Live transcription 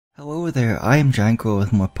Hello there, I am GiantGrotle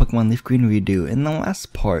with more Pokemon LeafGreen redo. In the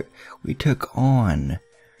last part, we took on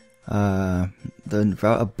the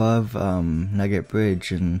route above Nugget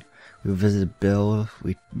Bridge, and we visited Bill.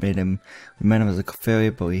 We met him as a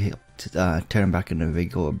fairy, but we turned him back into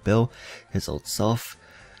regular Bill, his old self.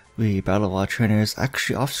 We battled a lot of trainers.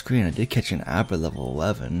 Actually, off screen, I did catch an Abra level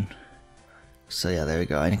 11. So yeah, there we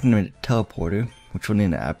go. I need a teleporter, which will need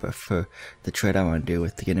an Abra for the trade I want to do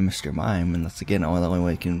with to get a Mr. Mime, and that's again the only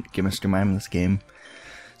way you can get Mr. Mime in this game.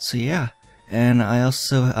 So yeah, and I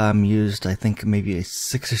also used I think maybe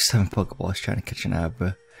 6 or 7 Pokeballs trying to catch an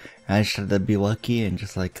Abra. And I just had to be lucky and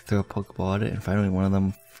just like throw a Pokeball at it, and finally one of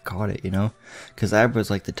them caught it, you know, because Abras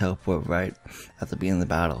like to teleport right at the beginning of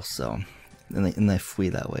the battle, so and they flee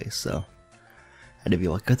that way. So I had to be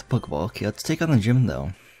lucky with the Pokeball. Okay, let's take on the gym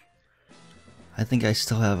though. I think I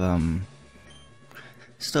still have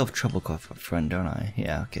Trouble Cough up front, don't I?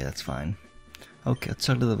 Yeah, okay, that's fine. Okay, let's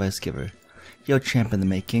start with the advice giver. Yo, champ in the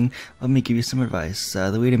making, let me give you some advice. The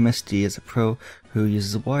leader Misty is a pro who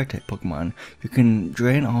uses a water type Pokemon. You can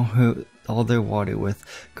drain all their water with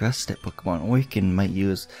grass type Pokemon, or you might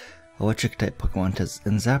use electric type Pokemon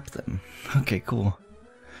and zap them. Okay, cool.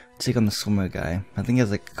 Let's take on the swimmer guy. I think he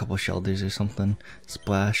has like a couple shelters or something.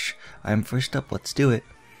 Splash. I'm first up, let's do it.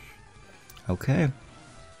 Okay.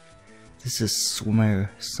 This is Swimmer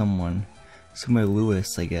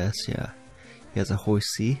Lewis, I guess, yeah. He has a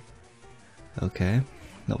Horsey. Okay.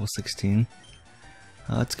 Level 16.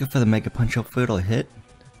 Let's go for the Mega Punch. Hopefully it'll hit.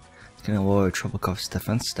 It's gonna lower Trouble Cough's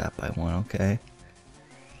defense stat by 1, okay.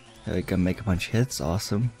 There we go, Mega Punch hits,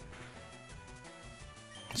 awesome.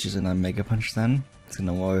 Let's use another Mega Punch then. It's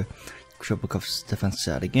gonna lower Trouble Cough's defense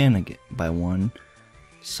stat again by 1.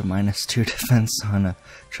 So -2 defense on a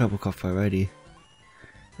Trouble Cough already.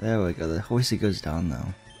 There we go, the Horsey goes down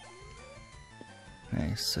though.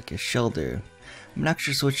 Nice, okay, Shelter. I'm gonna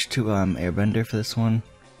actually switch to Airbender for this one.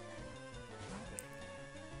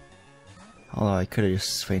 Although I could've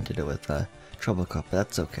just fainted it with Trouble Cough, but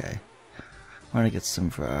that's okay. I wanna get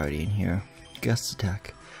some variety in here. Gust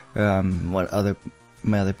Attack. My other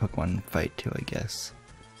Pokemon fight too, I guess.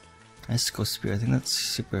 Icicle Spear, I think that's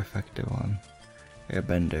super effective on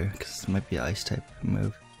Airbender, because it might be an ice type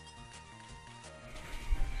move.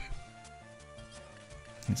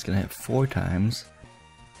 It's gonna hit 4 times.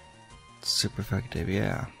 Super effective,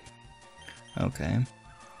 yeah. Okay.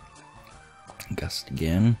 Gust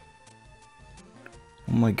again.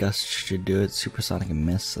 Oh my Gust should do it. Supersonic and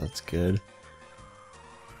Miss, so that's good.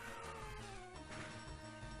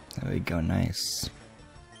 There we go, nice.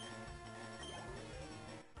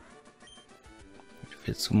 If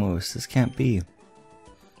it's Moose, this can't be.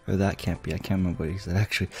 Or that can't be, I can't remember what he said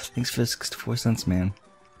actually. Thanks for the 64 cents, man.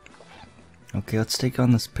 Okay, let's take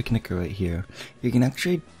on this Picnicker right here. You can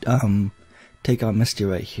actually take on Misty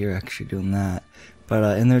right here, actually doing that.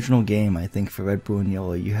 But in the original game, I think for Red, Blue, and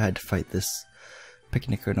Yellow, you had to fight this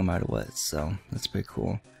Picnicker no matter what, so that's pretty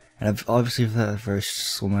cool. And obviously for that first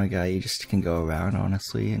swimmer guy, you just can go around,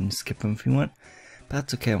 honestly, and skip him if you want. But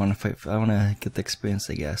that's okay, I want to get the experience,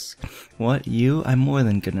 I guess. What, you? I'm more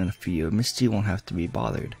than good enough for you. Misty won't have to be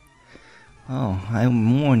bothered. Oh,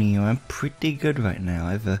 I'm warning you, I'm pretty good right now.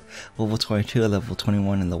 I have a level 22, a level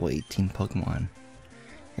 21, and level 18 Pokemon.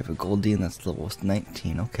 You have a Goldeen that's level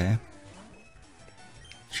 19, okay.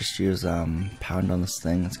 Just use Pound on this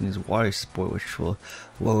thing. It's gonna use Water Sport, which will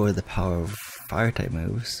lower the power of Fire type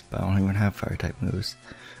moves. But I don't even have Fire type moves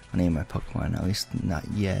on any of my Pokemon, at least not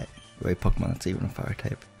yet. Right, Pokemon that's even a Fire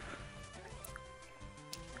type.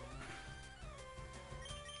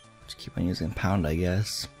 Just keep on using Pound, I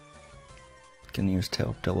guess. Gonna use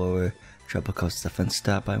Tail to lower Trouble Cough's defense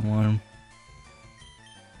stat by 1.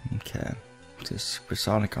 Okay, let's use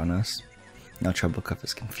Supersonic on us. Now Trouble Cough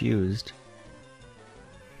is confused.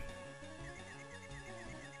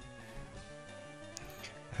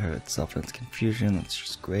 Hurt itself in its confusion, that's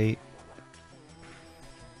just great.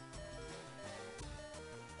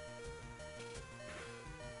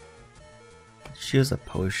 She has a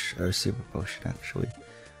potion, or super potion actually,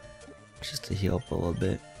 just to heal up a little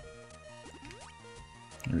bit.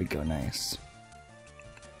 There we go, nice.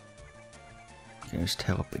 Here's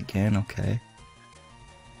Tail up again, okay.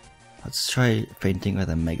 Let's try fainting with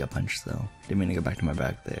a Mega Punch though. Didn't mean to go back to my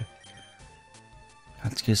back there.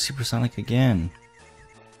 Let's get Supersonic again.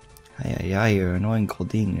 Yeah, you're annoying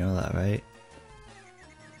Goldeen, you know that, right?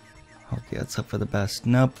 Okay, let's hope for the best.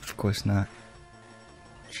 Nope, of course not.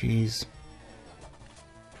 Jeez.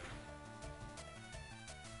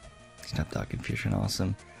 Snapdog Confusion,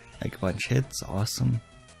 awesome. Mega Punch hits, awesome.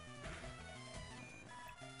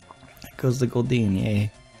 There goes the Goldeen,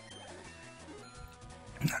 yay.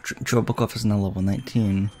 Troublecloth is now level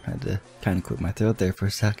 19. I had to kind of clear my throat there for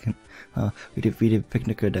a second. We did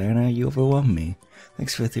Picnic or Diana, you overwhelmed me.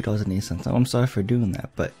 Thanks for the $3.08. I'm sorry for doing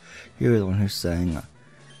that, but you're the one who's saying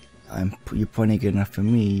you're pointing good enough for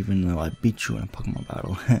me, even though I beat you in a Pokemon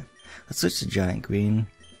battle. Let's switch to GiantGrotle.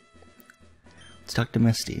 Let's talk to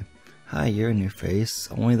Misty. Hi, you're a new face.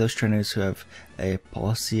 Only those trainers who have a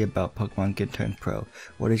policy about Pokemon can turn pro.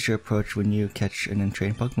 What is your approach when you catch and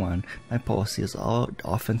train Pokemon? My policy is all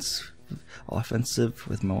offensive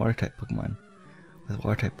with my water-type Pokemon.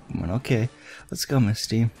 Okay, let's go,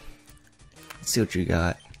 Misty. Let's see what you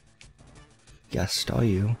got. Yes, are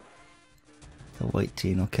you? The white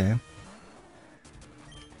teen, okay.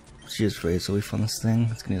 Let's use Razor Leaf on this thing.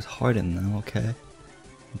 It's gonna use Harden though, okay.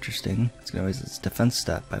 Interesting. It's gonna raise its defense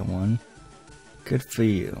stat by 1. Good for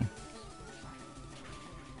you.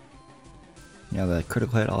 Yeah, that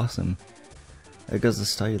critical hit, awesome. There goes the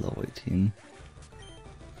study level 18.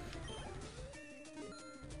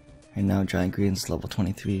 And now GiantGrotle's level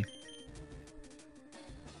 23.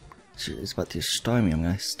 It's about to star me. I'm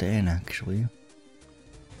gonna stay in actually.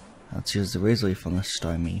 Let's use the Razor Leaf on this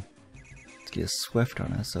Starmie. Let's get a Swift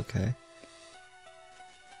on us, okay.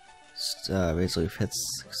 Razor Leaf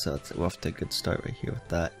hits, so we're off to a good start right here with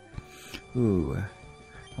that. Ooh,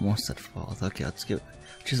 almost at fault. Okay, let's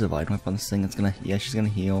use a Vine Whip on this thing. It's gonna, yeah, she's gonna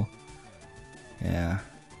heal. Yeah.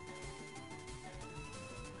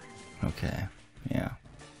 Okay, yeah.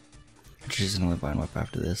 She's another Vine Whip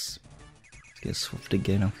after this. Let's get Swift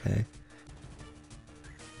again, okay.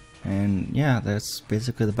 And yeah, that's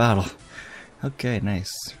basically the battle. Okay,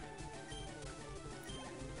 nice.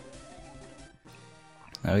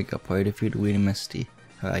 There we go, probably defeated Weed and Misty.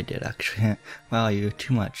 Oh, I did actually. Wow, you're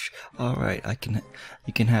too much. Alright,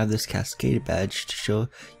 you can have this Cascade badge to show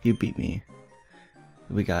you beat me.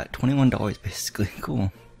 We got $21 basically,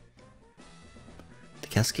 cool. The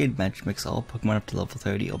Cascade badge makes all Pokemon up to level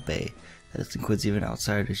 30 obey. This includes even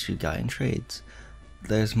outsiders you got in trades.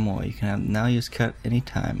 There's more. You can have now use cut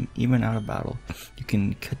anytime, even out of battle. You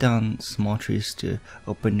can cut down small trees to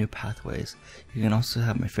open new pathways. You can also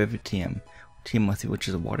have my favorite team with you, which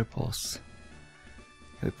is a Water Pulse.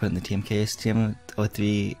 We put in the TM case.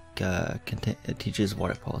 TM03 teaches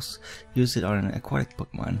Water Pulse. Use it on an aquatic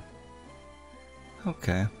Pokemon.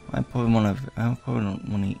 Okay, I won't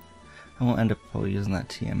end up probably using that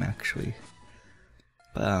TM actually.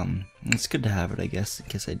 But it's good to have it, I guess, in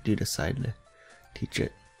case I do decide to teach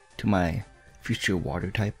it to my future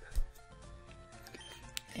water type.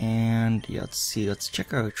 And yeah, let's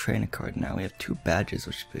check our trainer card now. We have 2 badges,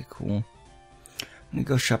 which is pretty cool. I'm gonna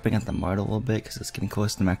go shopping at the mart a little bit because it's getting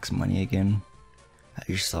close to max money again. As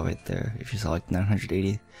you saw right there, if you saw like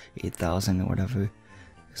 988,000 or whatever,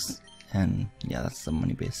 and yeah, that's the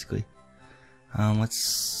money basically.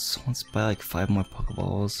 Let's buy like 5 more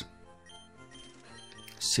Pokeballs.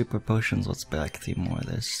 Super potions, let's buy like 3 more of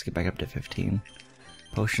this. Just get back up to 15.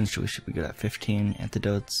 Potions, we should be good at 15.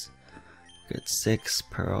 Antidotes, we got 6.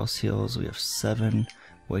 Pearl Heals, we have 7.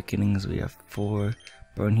 Awakenings, we have 4.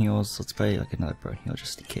 Burn Heals, let's buy like another Burn Heal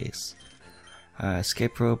just in case.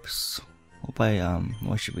 Escape Ropes, we'll buy,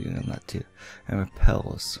 what should we get on that too? And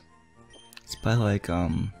Repels, let's buy like,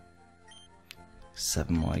 7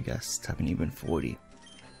 more I guess, to have an even 40.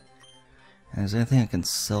 And is there anything I can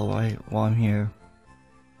sell while I'm here?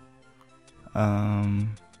 Oh,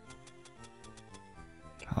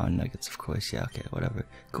 nuggets, of course. Yeah, okay, whatever.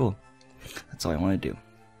 Cool. That's all I want to do.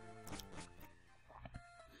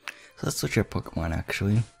 So let's switch our Pokemon,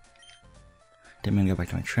 actually. Then I'm gonna go back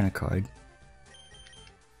to my trainer card.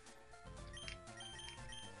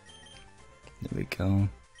 There we go.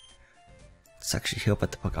 Let's actually heal up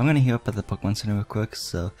at the I'm gonna heal up at the Pokemon Center real quick,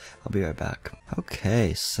 so I'll be right back.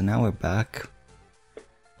 Okay, so now we're back.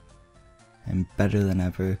 And better than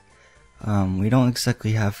ever. We don't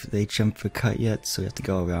exactly have the HM for cut yet, so we have to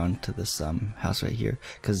go around to this house right here.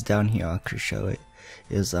 Because down here, I'll actually show it,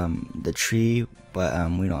 is the tree, but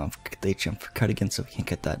we don't have the HM for cut again, so we can't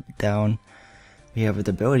get that down. We have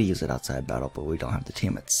the ability to use it outside battle, but we don't have the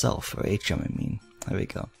team itself, or HM I mean. There we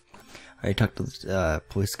go. I already talked to the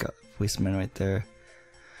policeman right there.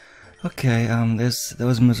 Okay,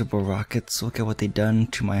 those miserable rockets. Look at what they done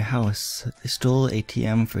to my house. They stole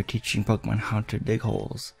ATM for teaching Pokemon how to dig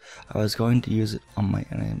holes. I was going to use it on my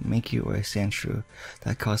Mankey or a Sandshrew.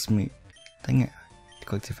 That cost me. Dang it!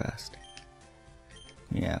 Click too fast.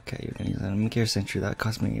 Yeah, okay, you're gonna use that on Mankey or Sandshrew. That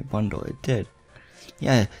cost me a bundle. It did.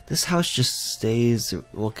 Yeah, this house just stays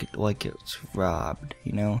like it's robbed.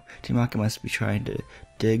 You know, Team Rocket must be trying to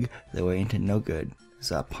dig their way into no good. Is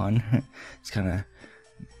that a pun? It's kind of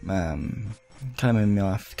made me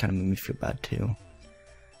laugh, kind of made me feel bad too.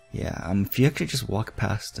 Yeah, if you actually just walk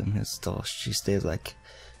past him, she stays like,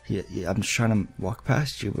 I'm just trying to walk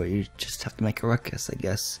past you, but you just have to make a ruckus, I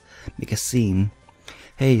guess. Make a scene.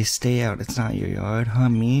 Hey, stay out, it's not your yard, huh,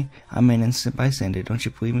 me? I'm an innocent bystander, don't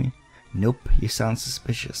you believe me? Nope, you sound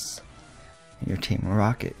suspicious. And you're Team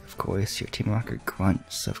Rocket, of course, you're Team Rocket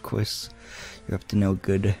Grunt, so of course, you're up to no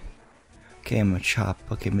good. Okay, I'm gonna chop.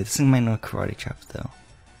 Okay, but this thing might know a karate chop, though.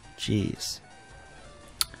 Jeez.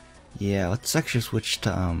 Yeah, let's actually switch to,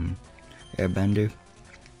 Airbender.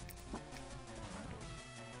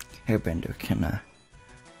 Airbender can,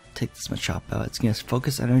 take this Machop out. It's gonna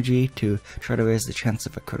focus energy to try to raise the chance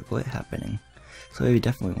of a critical hit happening. So we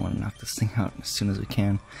definitely want to knock this thing out as soon as we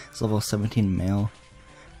can. It's level 17 male.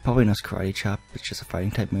 Probably knows Karate Chop. It's just a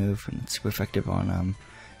fighting type move, and it's super effective on,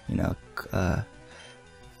 you know,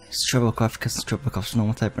 Triple Clef because it's Triple Clef's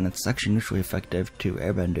normal type, and it's actually neutrally effective to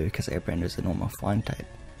Airbender because Airbender is a normal flying type.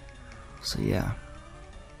 So yeah.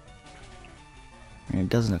 And it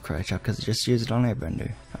does know Karate Chop because it just used it on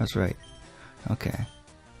Airbender. I was right. Okay.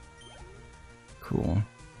 Cool.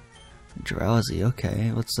 Drowsy,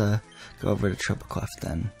 okay. Let's go over to Triple Clef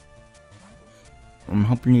then. I'm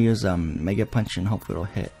hoping you use Mega Punch and hopefully it'll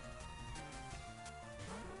hit.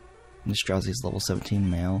 This Drowsy is level 17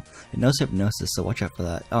 male. It knows Hypnosis, so watch out for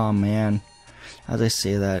that. Oh man. As I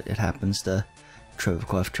say that, it happens to Triple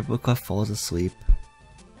Clef. Triple Clef falls asleep.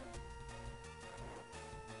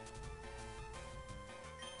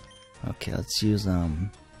 Okay, let's use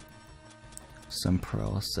some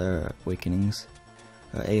Pearls or Awakenings.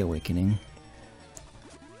 A Awakening.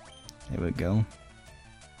 There we go.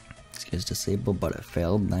 This guy's disabled, but it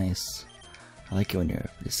failed. Nice. I like it when your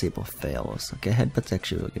disable fails. Okay, Headbutt's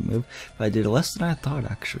actually a really good move. But I did less than I thought,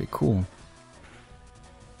 actually. Cool.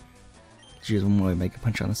 Let's use one more Mega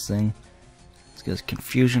Punch on this thing. Let's get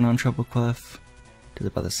Confusion on Triple Clef. Does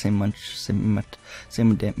about the same amount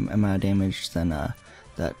of damage than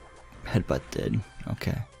that Headbutt did.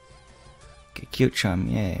 Okay. Okay, Cute Charm,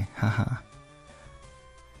 yay. Haha.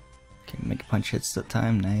 Okay, Mega Punch hits that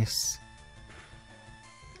time. Nice.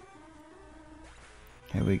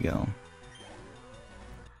 Here we go.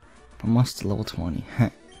 Almost to level 20.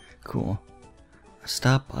 Cool.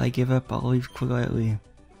 Stop, I give up, I'll leave quietly.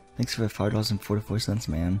 Thanks for the $5.44,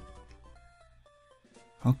 man.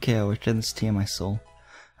 Okay, I'll return this TM my soul.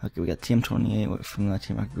 Okay, we got TM28 from the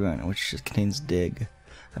TM Grunt, which just contains Dig.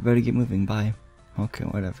 I better get moving, bye. Okay,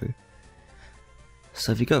 whatever.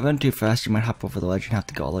 So if you go run too fast, you might hop over the ledge and have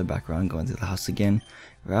to go all the way back around, going through the house again.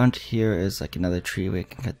 Around here is like another tree we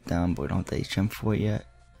can cut down, but we don't have the HM for it yet.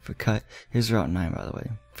 For cut, here's Route 9, by the way.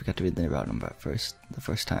 Forgot to read the route number at the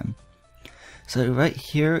first time. So right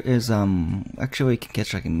here is actually you can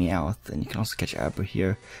catch like a Meowth, and you can also catch Aber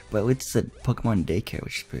here. But at least it's a Pokemon daycare,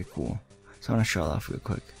 which is pretty cool. So I want to show it off real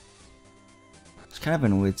quick. It's kind of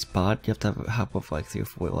in a weird spot. You have to hop off like 3 or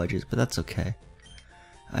 4 ledges, but that's okay.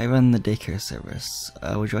 I run the daycare service.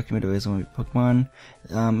 Would you like me to raise one of your Pokemon?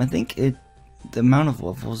 I think the amount of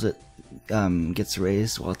levels it gets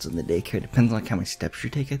raised while it's in the daycare depends on like how many steps you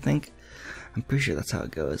take, I think. I'm pretty sure that's how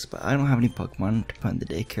it goes, but I don't have any Pokemon to put in the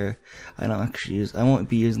daycare. I won't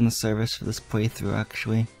be using the service for this playthrough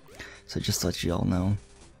actually, so just to let you all know.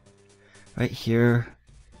 Right here,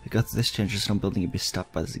 if you go through this transitional building, you'll be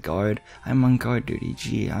stopped by this guard. I'm on guard duty.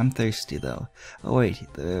 Gee, I'm thirsty though. Oh wait,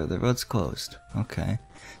 the road's closed. Okay.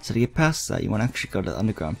 So to get past that, you want to actually go to the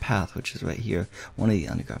underground path, which is right here, one of the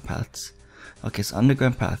underground paths. Okay, so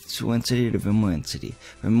underground path, Cerulean City to Vermilion City.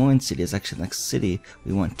 Vermilion City is actually the next city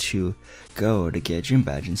we want to go to get a gym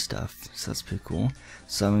badge and stuff, so that's pretty cool.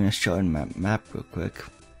 So I'm going to show you a map real quick.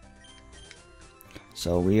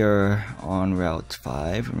 So we are on Route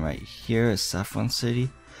 5, and right here is Saffron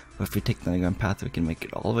City. But if we take the underground path, we can make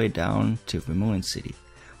it all the way down to Vermilion City,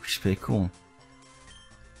 which is pretty cool.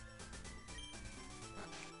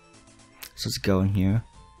 So let's go in here.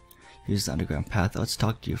 Here's the underground path. Let's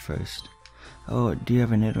talk to you first. Oh, do you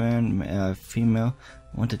have a Nidoran female?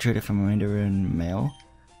 Want to trade it from a Nidoran male?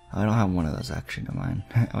 I don't have one of those actually, never mind.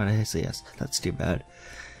 Why did I say yes? That's too bad.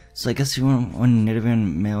 So I guess you want one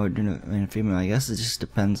Nidoran male or Nidoran female. I guess it just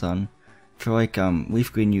depends on. For like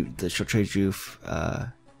LeafGreen, she'll trade you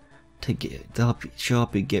she'll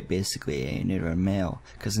help you get basically a Nidoran male,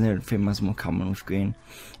 because Nidoran female is more common with green,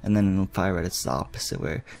 and then in Fire Red it's the opposite,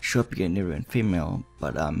 where she'll help you get Nidoran female,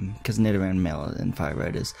 but because Nidoran male in Fire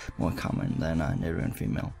Red is more common than Nidoran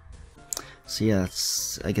female. So yeah,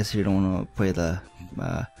 I guess you don't want to play the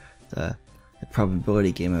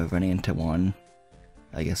probability game of running into one.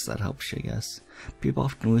 I guess that helps you, I guess. People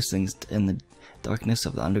often lose things in the darkness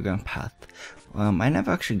of the underground path. I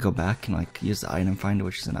never actually go back and like use the item finder,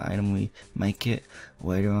 which is an item we might get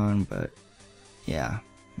later on, but yeah.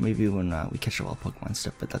 Maybe when we catch all Pokemon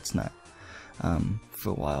stuff, but that's not for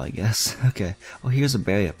a while, I guess. Okay. Oh, here's a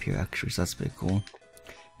berry up here actually, so that's pretty cool.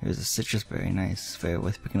 Here's a citrus berry, nice. Very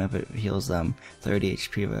worth picking up. It heals 30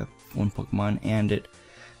 HP of one Pokemon, and it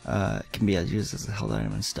can be used as a held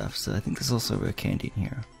item and stuff. So I think there's also a rare candy in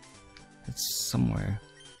here. It's somewhere.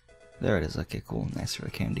 There it is. Okay, cool. Nice rare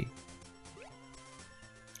candy.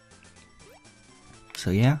 So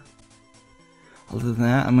yeah. Other than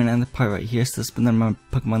that, I'm gonna end the part right here. So this has been my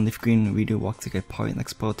Pokemon LeafGreen redo walkthrough guide part.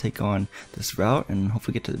 Next part, I'll take on this route and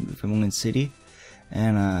hopefully get to Cerulean City.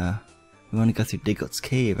 And we want to go through Diglett's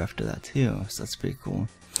Cave after that too, so that's pretty cool.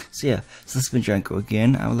 So yeah, so this has been GiantGrotle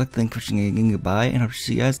again. I would like to thank you for watching again, goodbye, and hope to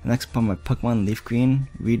see you guys next part of my Pokemon LeafGreen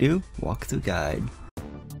redo walkthrough guide.